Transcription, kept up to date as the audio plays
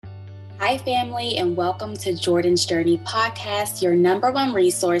Hi, family, and welcome to Jordan's Journey podcast, your number one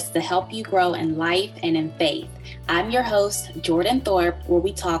resource to help you grow in life and in faith. I'm your host, Jordan Thorpe, where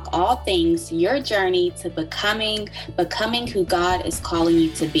we talk all things your journey to becoming who God is calling you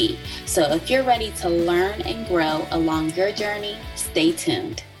to be. So if you're ready to learn and grow along your journey, stay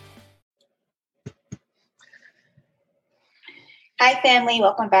tuned. Hi, family.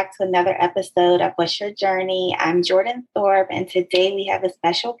 Welcome back to another episode of What's Your Journey? I'm Jordan Thorpe, and today we have a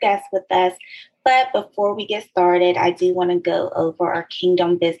special guest with us. But before we get started, I do want to go over our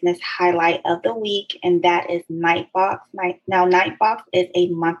Kingdom Business highlight of the week, and that is Nightbox. Now, Nightbox is a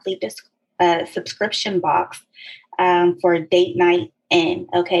monthly subscription box for date night in.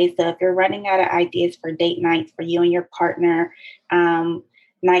 Okay, so if you're running out of ideas for date nights for you and your partner,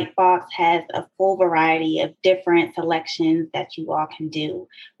 Nightbox has a full variety of different selections that you all can do.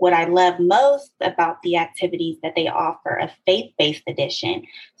 What I love most about the activities that they offer a faith-based edition,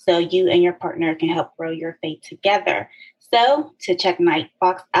 so you and your partner can help grow your faith together. So to check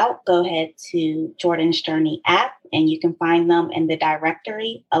Nightbox out, go ahead to Jordan's Journey app, and you can find them in the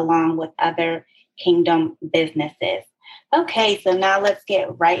directory along with other Kingdom businesses. Okay, so now let's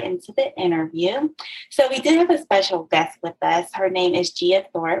get right into the interview. So we do have a special guest with us. Her name is Gia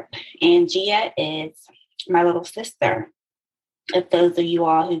Thorpe, and Gia is my little sister, if those of you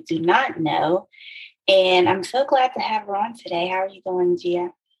all who do not know. And I'm so glad to have her on today. How are you doing,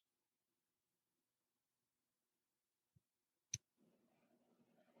 Gia?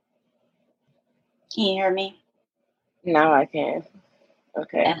 Can you hear me? No, I can't.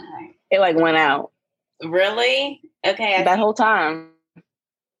 Okay. It went out. Really? Okay. That whole time.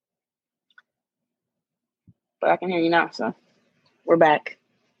 But I can hear you now, so we're back.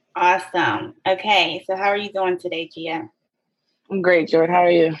 Awesome. Okay. So how are you doing today, Gia? I'm great, Jordan. How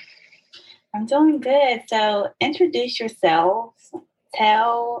are you? I'm doing good. So introduce yourselves.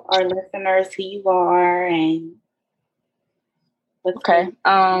 Tell our listeners who you are and okay.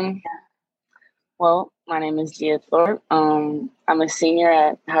 Well, my name is Gia Thorpe. I'm a senior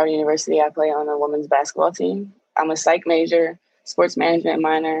at Howard University. I play on the women's basketball team. I'm a psych major, sports management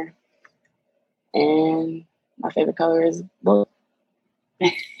minor, and my favorite color is blue.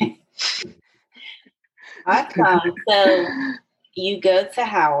 Awesome. So you go to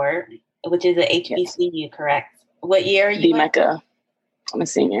Howard, which is a HBCU, yes. Correct? What year are you Mecca. I'm a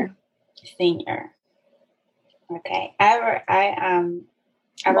senior. Senior. Okay. I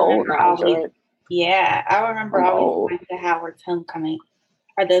remember always. Yeah, I remember always going to Howard's homecoming.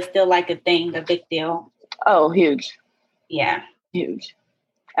 Are those still like a thing, a big deal? Oh, huge. Yeah. Huge.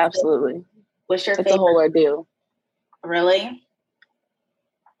 Absolutely. What's your favorite? It's a whole ordeal. Really?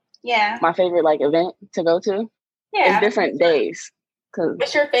 Yeah. My favorite event to go to? Yeah. It's different days.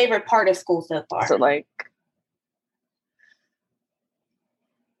 What's your favorite part of school so far? So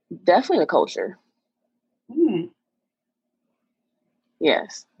definitely the culture.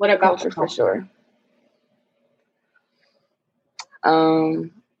 Yes. What about the culture for sure?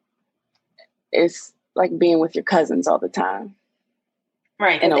 It's like being with your cousins all the time.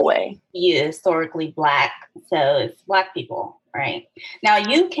 Right. In a way. You're historically Black, so it's Black people, right? Now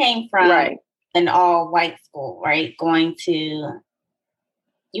you came from an all-white school, right? You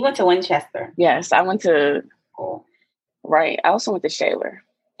went to Winchester. Yes, I went to school. Right. I also went to Shaler.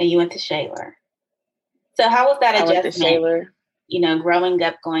 And you went to Shaler. So how was that adjustment? I went to Shaler. Growing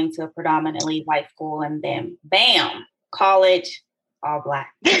up, going to a predominantly white school, and then bam, college, all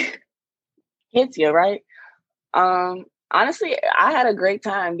Black. Hits you, right? Honestly, I had a great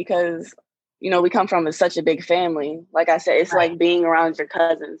time because, we come from such a big family. Like I said, it's like being around your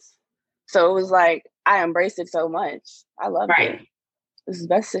cousins. So it was like, I embraced it so much. I loved it. This is the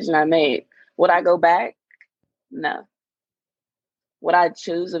best decision I made. Would I go back? No. Would I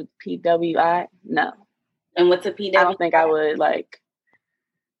choose a PWI? No. And what's a PWI? I don't think I would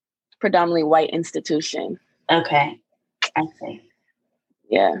predominantly white institution. Okay. I see.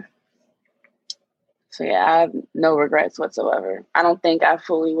 Yeah. So yeah, I have no regrets whatsoever. I don't think I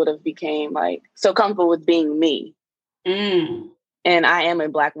fully would have became so comfortable with being me. And I am a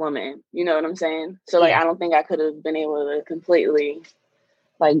Black woman, you know what I'm saying? So I don't think I could have been able to completely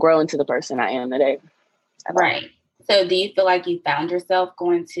grow into the person I am today. Right. So do you feel like you found yourself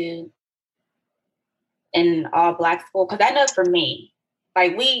going to an all Black school? Because I know for me,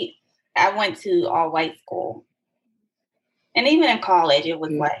 I went to all white school. And even in college, it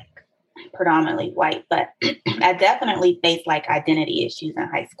was predominantly white, but I definitely faced identity issues in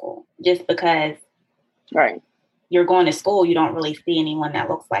high school just because you're going to school, you don't really see anyone that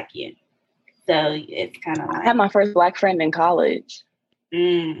looks like you. So it's kind of I had my first Black friend in college.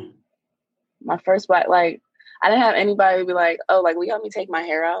 My first Black, I didn't have anybody be like, oh, will you help me take my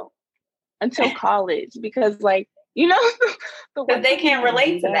hair out? until college because, like, you know, because they can't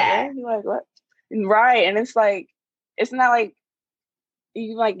relate to that. Like, what? Right. And it's like, it's not like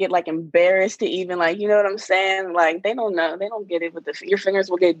you like get like embarrassed to even like, you know what I'm saying? Like, they don't know. They don't get it with your fingers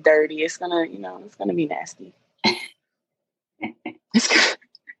will get dirty. It's gonna, you know, it's gonna be nasty.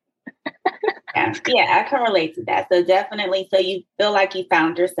 Yeah, I can relate to that. So definitely, so you feel like you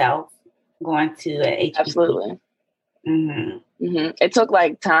found yourself going to a HBCU. Absolutely. Mm-hmm. Mm-hmm. It took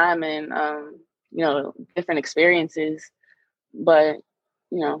like time and you know, different experiences, but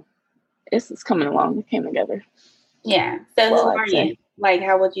you know, it's coming along. It came together. Yeah. So who are you? Like,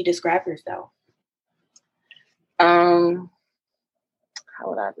 how would you describe yourself? How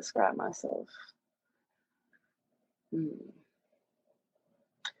would I describe myself?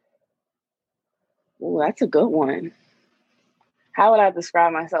 Oh, that's a good one. How would I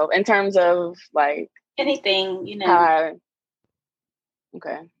describe myself in terms of like anything, you know?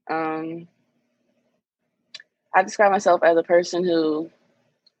 Okay. I describe myself as a person who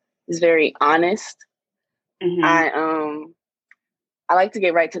is very honest. Mm-hmm. I like to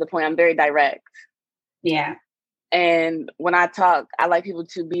get right to the point. I'm very direct. Yeah. And when I talk, I like people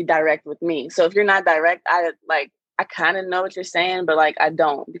to be direct with me. So if you're not direct, I kind of know what you're saying, but like I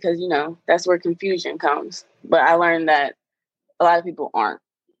don't, because you know, that's where confusion comes. But I learned that a lot of people aren't.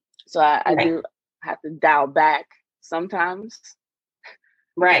 So I do have to dial back sometimes.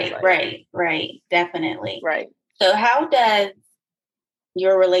 Right. Definitely. Right. So how does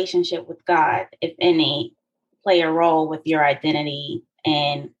your relationship with God, if any, play a role with your identity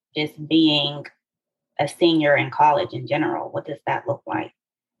and just being a senior in college in general? What does that look like?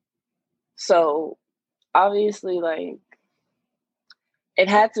 So obviously, like, it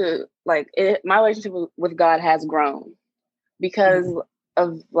had to, like, my relationship with God has grown because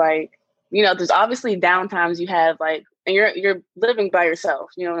of, like, you know, there's obviously downtimes you have, like, and you're living by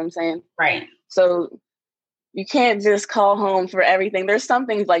yourself, you know what I'm saying? Right. So you can't just call home for everything. There's some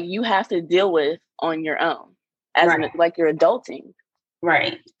things like you have to deal with on your own as like you're adulting.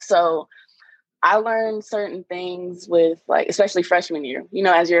 Right. So I learned certain things with, like, especially freshman year, you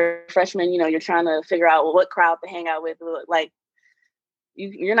know, as you're a freshman, you know, you're trying to figure out what crowd to hang out with. Like,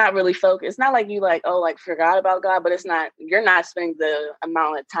 you're not really focused. It's not like you like, oh, like forgot about God, but you're not spending the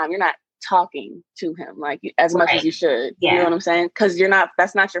amount of time. You're not talking to him like as much as you should. Yeah. You know what I'm saying? Because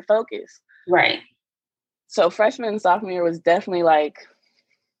that's not your focus. Right. So freshman and sophomore year was definitely like,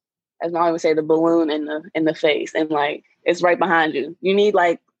 as Molly would say, the balloon in the face, and like it's right behind you. You need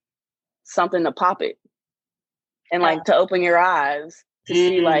like something to pop it, and like to open your eyes to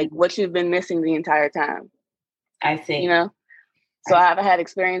see like what you've been missing the entire time. I see. You know? So I've had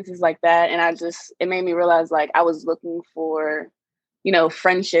experiences like that, and it made me realize like I was looking for, you know,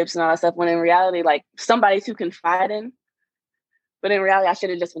 friendships and all that stuff, when in reality, like somebody to confide in. But in reality, I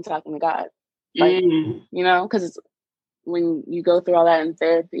should have just been talking to God. Like, you know, because when you go through all that in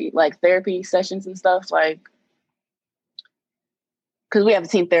therapy, like therapy sessions and stuff, like, because we have a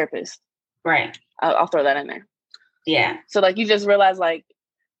team therapist. Right. I'll throw that in there. Yeah. So like you just realize like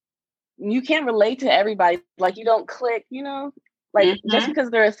you can't relate to everybody. Like you don't click, you know, like just because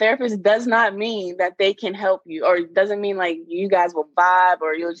they're a therapist does not mean that they can help you, or doesn't mean like you guys will vibe,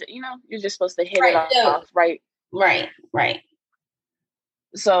 or you're just supposed to hit it off. Right. Right.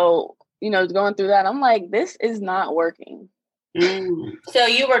 So, you know, going through that, I'm like, this is not working. So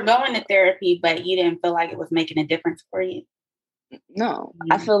you were going to therapy, but you didn't feel like it was making a difference for you? No,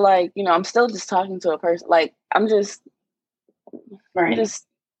 I feel like, you know, I'm still just talking to a person. Like I'm just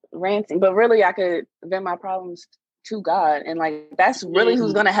ranting, but really I could vent my problems to God. And like, that's really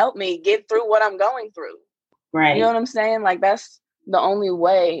who's going to help me get through what I'm going through. Right. You know what I'm saying? Like, that's the only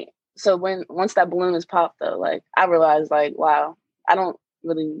way. So once that balloon is popped though, like I realized like, wow, I don't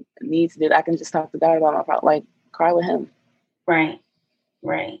really need to do that. I can just talk to God about my problem, like cry with him. Right.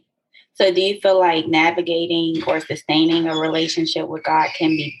 So do you feel like navigating or sustaining a relationship with God can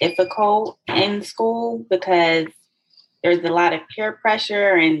be difficult in school because there's a lot of peer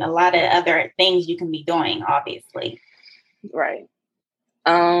pressure and a lot of other things you can be doing, obviously? Right.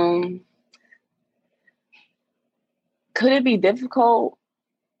 Could it be difficult?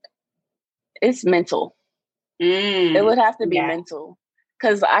 It's mental. It would have to be mental.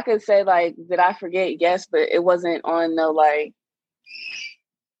 Because I could say like, did I forget? Yes, but it wasn't on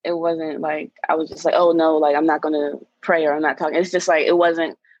it wasn't like, I was just like, oh no, like I'm not going to pray or I'm not talking. It's just like,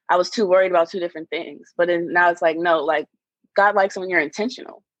 I was too worried about two different things. But then now it's like, no, like God likes when you're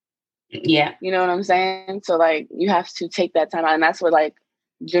intentional. Yeah. You know what I'm saying? So like, you have to take that time out. And that's what like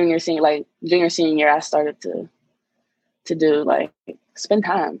junior, senior year, I started to do, like spend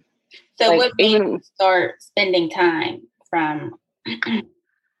time. So like, what made you start spending time from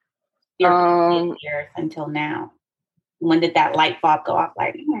your years until now? When did that light bulb go off?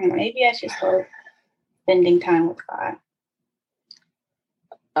 Like, maybe I should start spending time with God.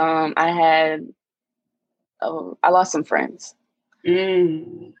 I lost some friends.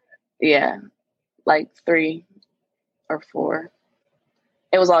 Yeah, like 3 or 4.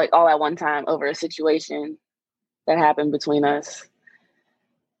 It was like all at one time over a situation that happened between us.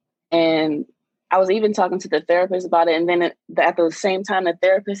 And I was even talking to the therapist about it. And then at the same time, the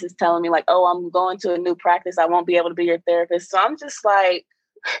therapist is telling me like, oh, I'm going to a new practice. I won't be able to be your therapist. So I'm just like,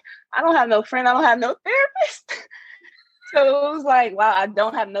 I don't have no friend. I don't have no therapist. So it was like, wow, I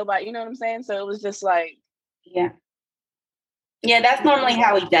don't have nobody. You know what I'm saying? So it was just like. Yeah. Yeah, that's normally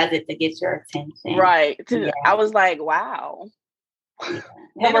how he does it to get your attention. Right. I was like, wow. Yeah.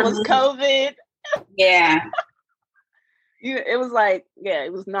 Then it was COVID. Yeah. It was like, yeah,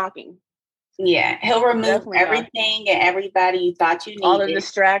 it was knocking. Yeah. He'll remove everything and everybody you thought you needed. All the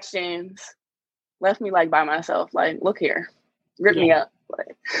distractions. Left me like by myself. Like, look here. Rip me up.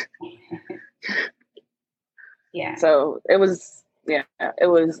 Like. Yeah. So it was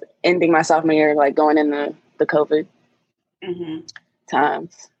ending my sophomore year, like going into the COVID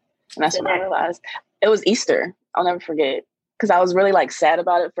times. And that's when I realized it was Easter. I'll never forget. Because I was really like sad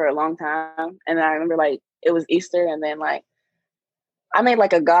about it for a long time. And then I remember like it was Easter, and then like I made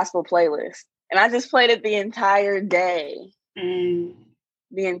like a gospel playlist, and I just played it the entire day. The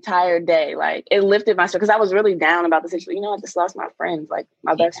entire day. Like it lifted my spirit because I was really down about the situation. You know, I just lost my friends, like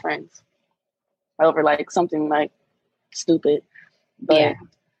my best friends, over like something like stupid. But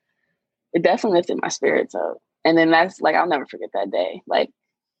it definitely lifted my spirits up. And then that's like, I'll never forget that day, like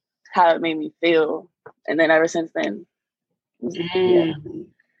how it made me feel. And then ever since then,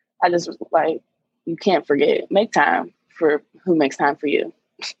 I just was like, you can't forget. Make time for who makes time for you.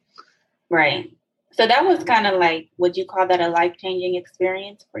 Right. So that was kind of like, would you call that a life-changing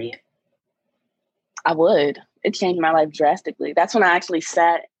experience for you? I would. It changed my life drastically. That's when I actually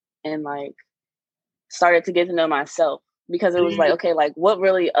sat and like started to get to know myself, because it was like, okay, like what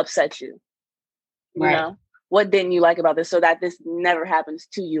really upset you? You know, what didn't you like about this so that this never happens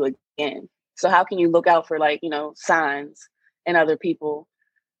to you again? So how can you look out for like, you know, signs in other people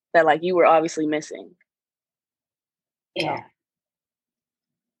that like you were obviously missing? Yeah. So.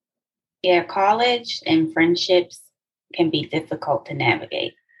 Yeah, college and friendships can be difficult to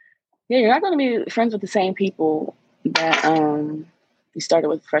navigate. Yeah, you're not going to be friends with the same people that you started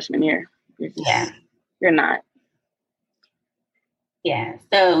with freshman year. You're not. Yeah.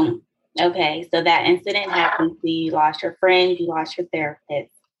 So, okay. So that incident happened to you. You lost your friend. You lost your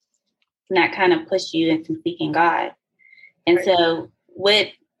therapist. And that kind of pushed you into seeking God. And so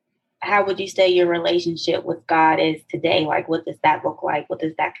how would you say your relationship with God is today? Like, what does that look like? What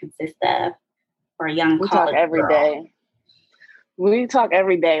does that consist of for a young college talk every girl? day. We talk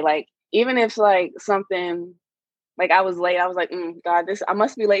every day. Like, even if like something, like I was late, I was like, God, I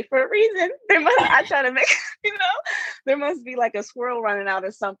must be late for a reason. I try to make, you know, there must be like a squirrel running out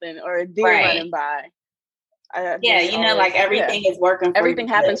or something, or a deer running by. Like everything is working for everything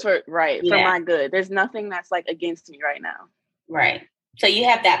you. Happens for my good. There's nothing that's like against me right now. Right. So you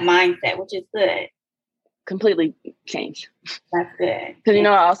have that mindset, which is good. Completely changed. That's good. Because you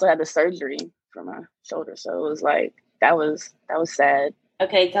know, I also had the surgery for my shoulder, so it was like that was sad.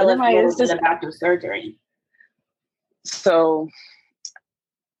 Okay, tell us a little bit about your surgery. So,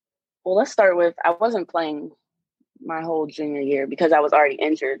 well, let's start with, I wasn't playing my whole junior year because I was already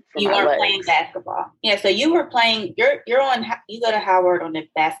injured from my legs. You weren't playing basketball. Yeah, so you were playing, you go to Howard on a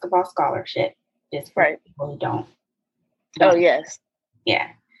basketball scholarship. Just for people who don't. Oh, yes. Yeah.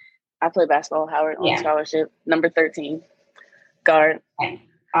 I play basketball at Howard on scholarship, number 13, guard. Okay.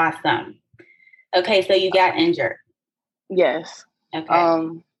 Awesome. Okay, so you got injured. Yes.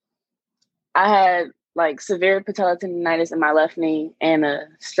 Okay. I had like severe patellar tendonitis in my left knee and a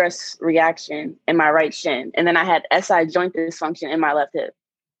stress reaction in my right shin. And then I had SI joint dysfunction in my left hip.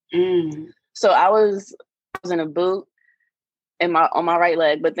 So I was in a boot on my right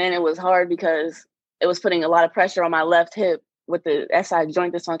leg, but then it was hard because it was putting a lot of pressure on my left hip with the SI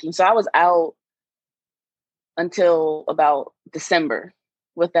joint dysfunction. So I was out until about December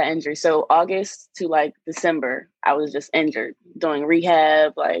with that injury. So August to like December, I was just injured, doing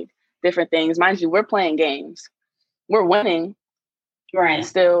rehab, like different things. Mind you, we're playing games. We're winning. Right.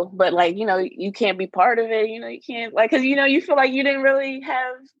 Still, but like, you know, you can't be part of it. You know, you can't like, cause you know, you feel like you didn't really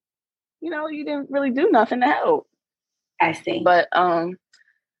have, you know, you didn't really do nothing to help. I see. But,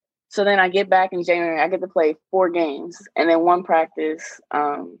 so then I get back in January, I get to play 4 games. And then one practice,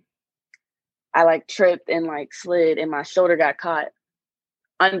 I like tripped and like slid and my shoulder got caught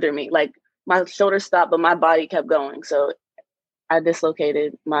under me. Like my shoulder stopped, but my body kept going. So I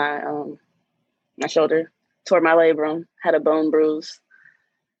dislocated my shoulder, tore my labrum, had a bone bruise,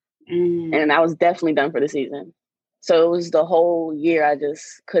 and I was definitely done for the season. So it was the whole year I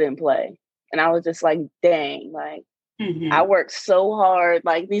just couldn't play. And I was just like, dang, like I worked so hard,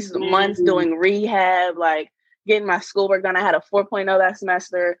 like these months doing rehab, like getting my schoolwork done. I had a 4.0 that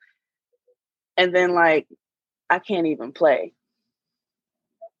semester. And then like, I can't even play.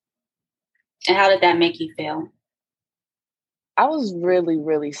 And how did that make you feel? I was really,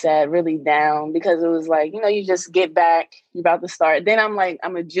 really sad, really down, because it was like, you know, you just get back, you're about to start. Then I'm like,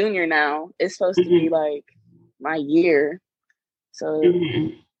 I'm a junior now. It's supposed to be like my year. So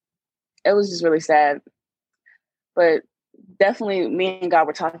it was just really sad. But definitely me and God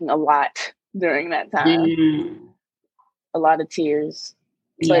were talking a lot during that time. A lot of tears.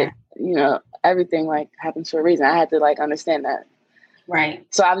 Yeah. But, you know, everything like happens for a reason. I had to like understand that. Right.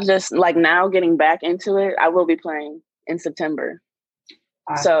 So I'm just like now getting back into it. I will be playing in September.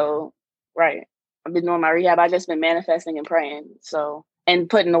 Awesome. So, right. I've been doing my rehab. I've just been manifesting and praying. So, and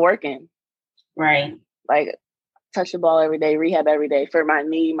putting the work in. Right. Like touch the ball every day, rehab every day for my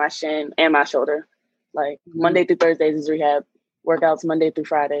knee, my shin, and my shoulder. Like Monday through Thursdays is rehab. Workouts Monday through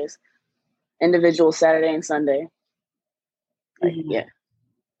Fridays. Individual Saturday and Sunday. Like, yeah.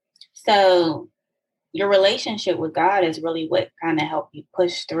 So your relationship with God is really what kind of helped you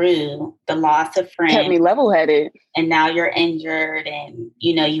push through the loss of friends. Kept me level-headed. And now you're injured and,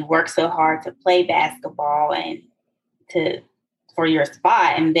 you know, you work so hard to play basketball and for your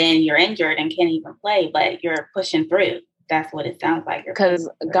spot, and then you're injured and can't even play, but you're pushing through. That's what it sounds like. Because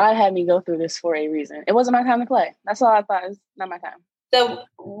God had me go through this for a reason. It wasn't my time to play. That's all I thought. It's not my time. So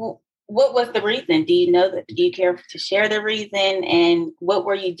what was the reason? Do you know that? Do you care to share the reason? And what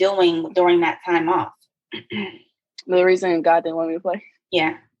were you doing during that time off? The reason God didn't want me to play?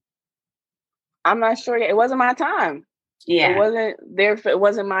 Yeah. I'm not sure yet. It wasn't my time. Yeah. It wasn't there. It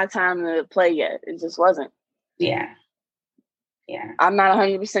wasn't my time to play yet. It just wasn't. Yeah. Yeah. I'm not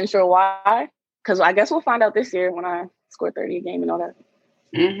 100% sure why. Because I guess we'll find out this year when I score 30 a game and all that.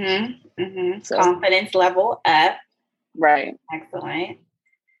 So, confidence level up. Right. Excellent.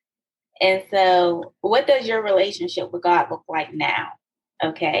 And so what does your relationship with God look like now?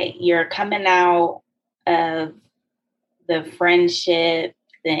 Okay. You're coming out of the friendship,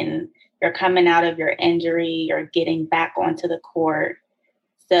 then you're coming out of your injury, you're getting back onto the court.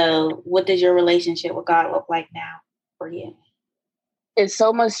 So what does your relationship with God look like now for you? It's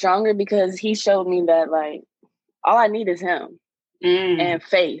so much stronger because he showed me that like all I need is him and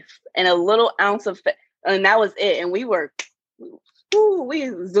faith and a little ounce of faith. And that was it. And we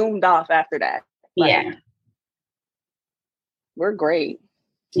zoomed off after that. Like, yeah. We're great.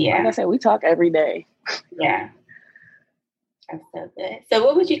 Yeah. Like I said, we talk every day. Yeah. That's so good. So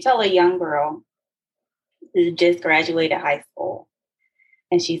what would you tell a young girl who just graduated high school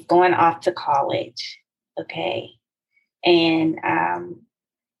and she's going off to college? Okay. And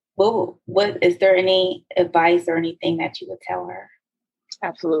what is there any advice or anything that you would tell her?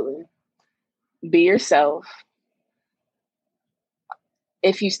 Absolutely. Be yourself.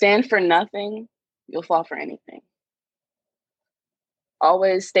 If you stand for nothing, you'll fall for anything.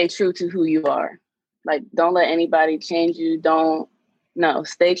 Always stay true to who you are. Like, don't let anybody change you.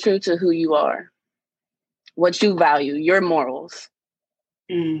 Stay true to who you are. What you value, your morals.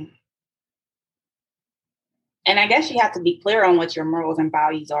 And I guess you have to be clear on what your morals and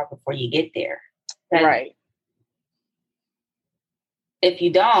values are before you get there. Right. If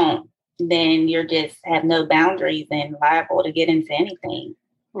you don't, then you're just have no boundaries and liable to get into anything.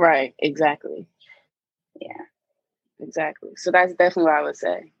 Right. Exactly. Yeah. Exactly. So that's definitely what I would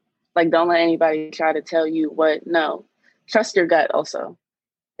say. Like, don't let anybody try to tell you no. Trust your gut also.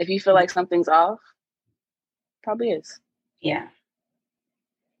 If you feel like something's off, probably is. Yeah.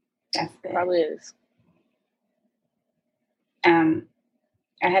 That's good. Probably is.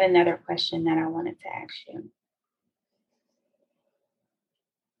 I had another question that I wanted to ask you.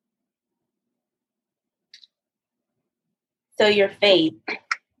 So your faith,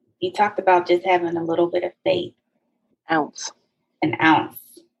 you talked about just having a little bit of faith. Ounce. An ounce.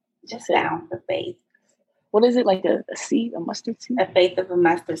 Just an ounce of faith. What is it, like a seed, a mustard seed? A faith of a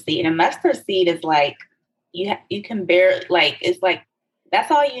mustard seed. And a mustard seed is like, you can bear, like, it's like, that's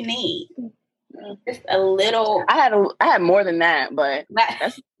all you need. Just a little. I had more than that, but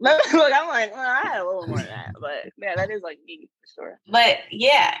that's look. I'm like, well, I had a little more than that, but yeah, that is like me for sure. But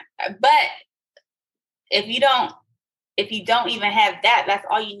yeah, but if you don't even have that, that's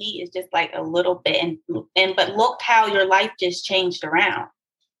all you need is just like a little bit. And but look how your life just changed around.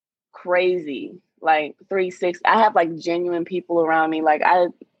 Crazy, like 360. I have like genuine people around me. Like I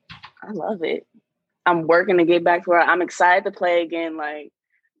love it. I'm working to get back to where I'm excited to play again. Like,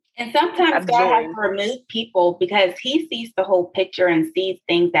 and sometimes God has to remove people because he sees the whole picture and sees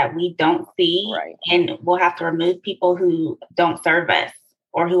things that we don't see. Right. And we'll have to remove people who don't serve us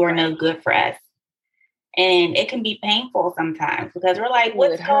or who are no good for us. And it can be painful sometimes because we're like,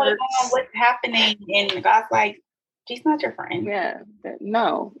 what's going on? What's happening? And God's like, she's not your friend. Yeah.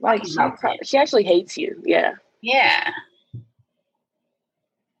 No. Like, she actually hates you. Yeah. Yeah.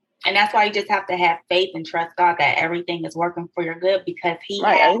 And that's why you just have to have faith and trust God that everything is working for your good because he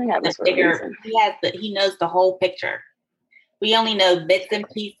has the bigger, he knows the whole picture. We only know bits and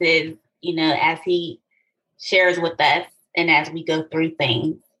pieces, you know, as he shares with us and as we go through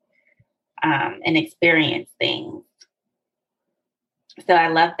things and experience things. So I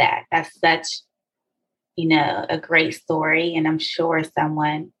love that. That's such, you know, a great story. And I'm sure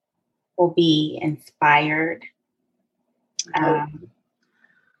someone will be inspired.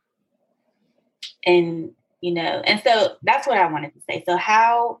 And, you know, and so that's what I wanted to say. So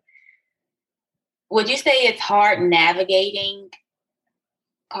how would you say it's hard navigating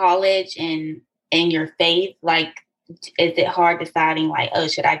college and your faith? Like, is it hard deciding like, oh,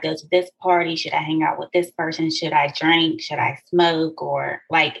 should I go to this party? Should I hang out with this person? Should I drink? Should I smoke? Or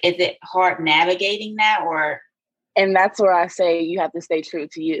like, is it hard navigating that or? And that's where I say you have to stay true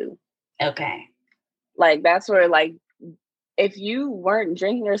to you. Okay. Like, that's where like, if you weren't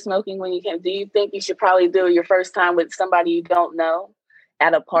drinking or smoking when you came, do you think you should probably do your first time with somebody you don't know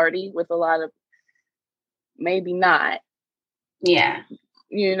at a party with a lot of, maybe not. Yeah.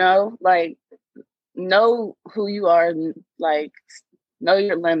 You know, like, know who you are, like, know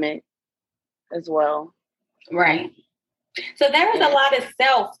your limit as well. Right. So there is a lot of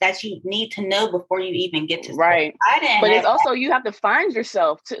self that you need to know before you even get to school. Right. But it's also, you have to find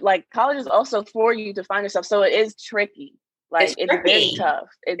yourself. Like, college is also for you to find yourself. So it is tricky. Like, it's very tough.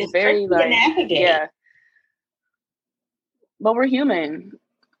 It's very like, yeah. But we're human.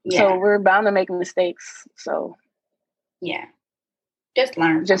 Yeah. So we're bound to make mistakes. So. Yeah. Just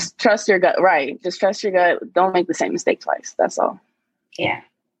learn. Just trust your gut. Right. Just trust your gut. Don't make the same mistake twice. That's all. Yeah.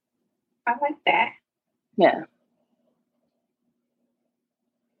 I like that. Yeah.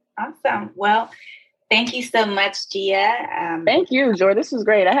 Awesome. Well, thank you so much, Gia. Thank you, Jordan. This was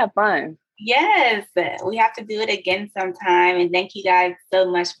great. I had fun. Yes, we have to do it again sometime. And thank you guys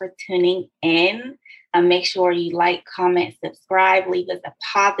so much for tuning in. Make sure you like, comment, subscribe, leave us a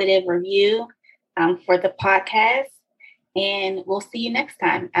positive review for the podcast. And we'll see you next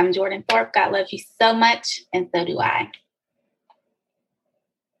time. I'm Jordan Thorpe. God loves you so much, and so do I.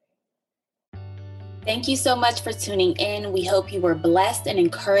 Thank you so much for tuning in. We hope you were blessed and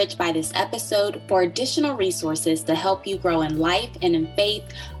encouraged by this episode. For additional resources to help you grow in life and in faith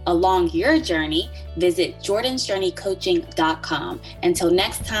along your journey, visit jordansjourneycoaching.com. Until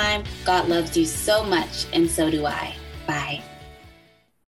next time, God loves you so much, and so do I. Bye.